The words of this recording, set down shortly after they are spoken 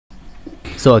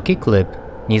So a kickflip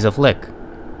needs a flick.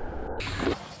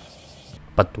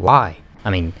 But why? I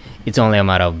mean, it's only a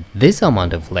matter of this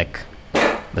amount of flick.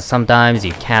 But sometimes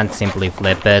you can't simply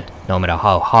flip it, no matter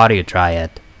how hard you try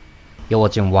it. You're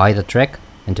watching Why the Trick,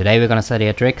 and today we're gonna study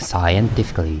a trick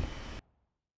scientifically.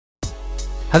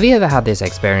 Have you ever had this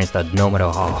experience that no matter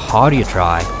how hard you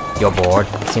try, your board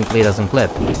simply doesn't flip?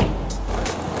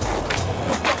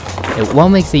 And what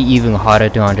makes it even harder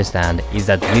to understand is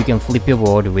that you can flip your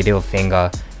board with your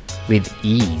finger with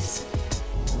ease.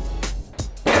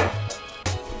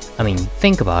 I mean,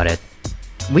 think about it.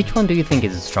 Which one do you think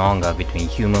is stronger between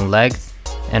human legs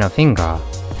and a finger?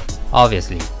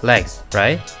 Obviously, legs,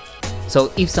 right? So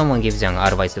if someone gives you an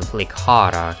advice to flick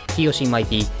harder, he or she might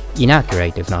be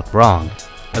inaccurate if not wrong.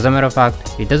 As a matter of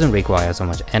fact, it doesn't require so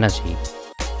much energy.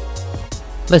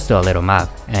 Let's do a little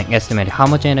math and estimate how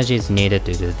much energy is needed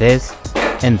to do this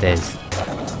and this.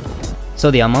 So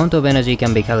the amount of energy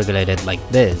can be calculated like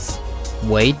this: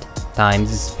 weight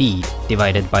times speed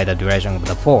divided by the duration of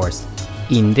the force.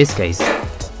 In this case,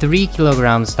 3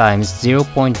 kilograms times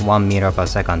 0.1 meter per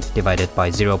second divided by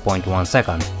 0.1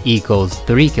 second equals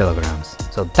 3 kilograms.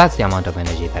 So that's the amount of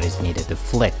energy that is needed to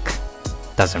flick.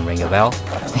 Doesn't ring a bell?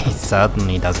 It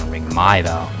certainly doesn't ring my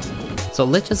bell. So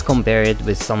let's just compare it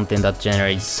with something that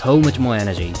generates so much more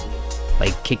energy,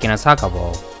 like kicking a soccer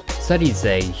ball. Studies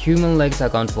say human legs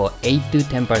account for 8 to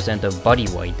 10% of body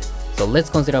weight, so let's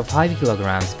consider 5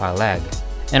 kilograms per leg.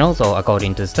 And also,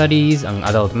 according to studies, an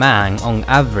adult man on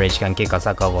average can kick a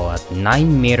soccer ball at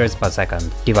 9 meters per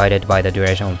second, divided by the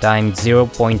duration of time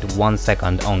 0.1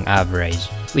 second on average,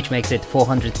 which makes it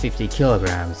 450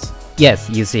 kilograms. Yes,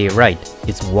 you see it right,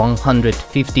 it's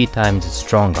 150 times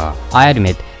stronger. I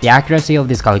admit, the accuracy of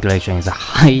this calculation is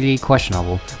highly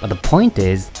questionable, but the point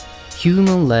is,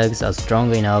 human legs are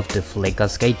strong enough to flick a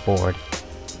skateboard.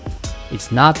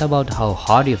 It's not about how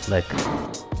hard you flick.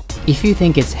 If you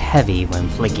think it's heavy when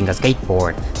flicking a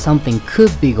skateboard, something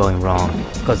could be going wrong,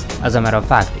 because as a matter of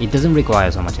fact, it doesn't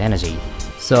require so much energy.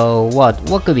 So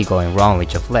what could be going wrong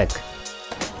with your flick?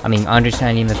 I mean,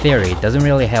 understanding the theory doesn't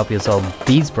really help you solve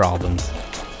these problems.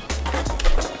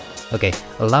 Okay,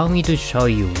 allow me to show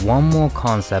you one more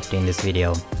concept in this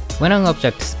video. When an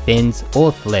object spins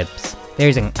or flips, there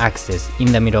is an axis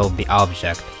in the middle of the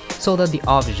object. So that the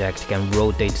object can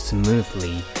rotate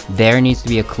smoothly, there needs to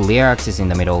be a clear axis in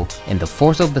the middle, and the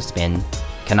force of the spin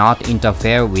cannot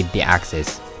interfere with the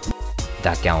axis.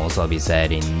 That can also be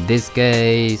said in this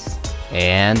case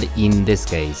and in this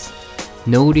case.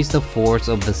 Notice the force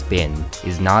of the spin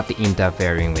is not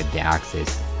interfering with the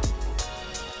axis.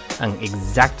 An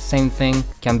exact same thing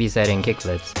can be said in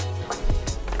kickflips.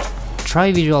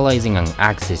 Try visualizing an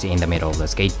axis in the middle of the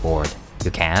skateboard.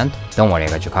 You can't? Don't worry, I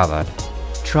got you covered.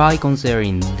 Try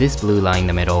considering this blue line in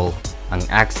the middle an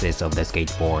axis of the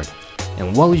skateboard.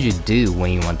 And what would you do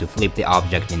when you want to flip the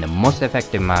object in the most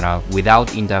effective manner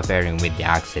without interfering with the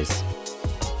axis?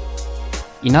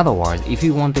 In other words, if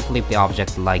you want to flip the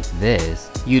object like this,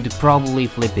 you'd probably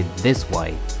flip it this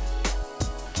way.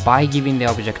 By giving the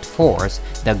object force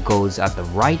that goes at the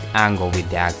right angle with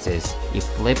the axis, it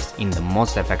flips in the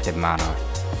most effective manner.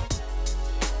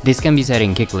 This can be said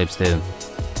in kickflips too.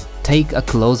 Take a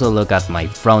closer look at my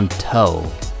front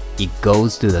toe. It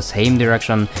goes to the same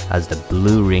direction as the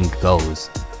blue ring goes.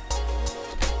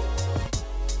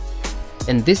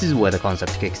 And this is where the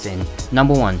concept kicks in.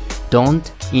 Number 1.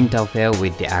 Don't interfere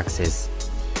with the axis.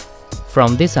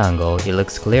 From this angle, it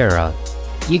looks clearer.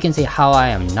 You can see how I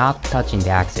am not touching the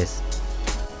axis.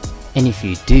 And if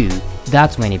you do,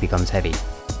 that's when it becomes heavy.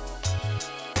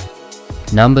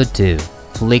 Number 2.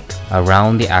 Flick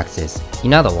around the axis.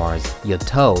 In other words, your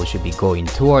toe should be going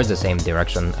towards the same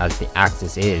direction as the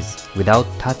axis is, without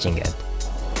touching it.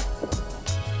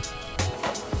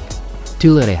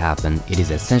 To let it happen, it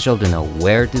is essential to know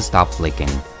where to stop flicking.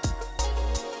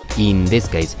 In this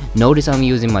case, notice I'm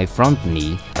using my front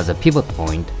knee as a pivot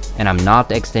point, and I'm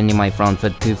not extending my front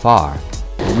foot too far.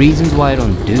 Reasons why I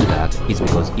don't do that is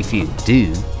because if you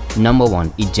do, number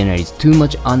 1, it generates too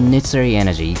much unnecessary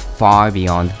energy far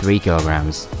beyond 3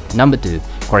 kilograms. Number 2,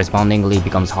 correspondingly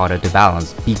becomes harder to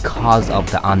balance because of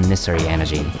the unnecessary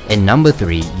energy. And number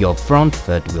 3, your front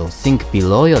foot will sink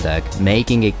below your deck,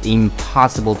 making it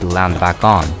impossible to land back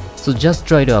on. So just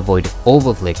try to avoid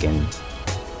over-flicking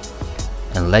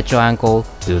and let your ankle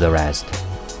do the rest.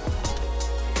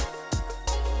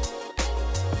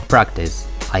 Practice.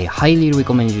 I highly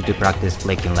recommend you to practice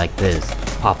flicking like this.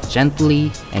 Pop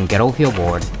gently and get off your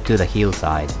board to the heel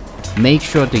side. Make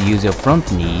sure to use your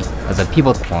front knee as a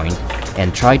pivot point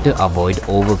and try to avoid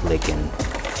over flicking.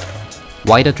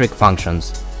 Why the trick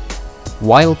functions.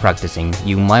 While practicing,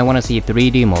 you might want to see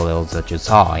 3D models that you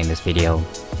saw in this video.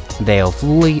 They are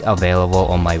fully available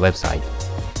on my website.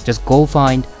 Just go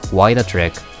find Why the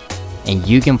Trick and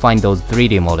you can find those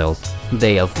 3D models.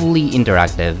 They are fully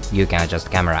interactive. You can adjust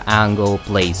camera angle,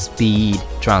 play speed,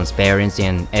 transparency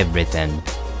and everything.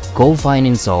 Go find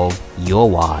and solve your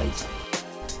whys.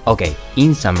 Okay,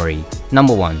 in summary,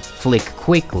 number 1, flick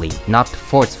quickly, not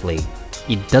forcefully.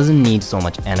 It doesn't need so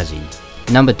much energy.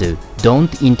 Number 2,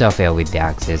 don't interfere with the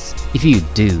axis. If you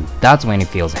do, that's when it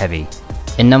feels heavy.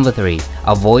 And number 3,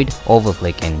 avoid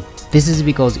overflicking. This is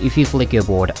because if you flick your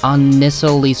board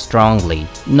unnecessarily strongly,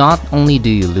 not only do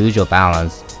you lose your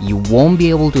balance, you won't be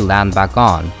able to land back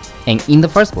on. And in the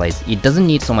first place, it doesn't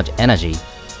need so much energy.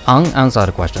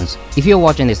 Unanswered questions. If you're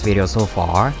watching this video so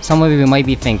far, some of you might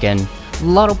be thinking, a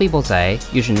lot of people say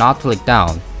you should not flick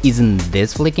down. Isn't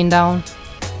this flicking down?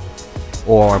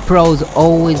 Or pros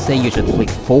always say you should flick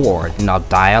forward, not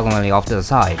diagonally off to the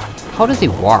side. How does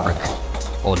it work?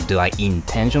 Or do I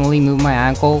intentionally move my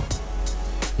ankle?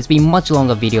 It's been much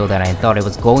longer video than I thought it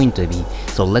was going to be,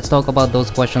 so let's talk about those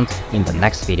questions in the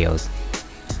next videos.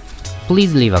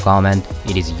 Please leave a comment,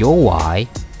 it is your why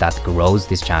that grows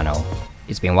this channel.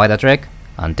 It's been Why the Trick,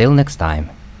 until next time.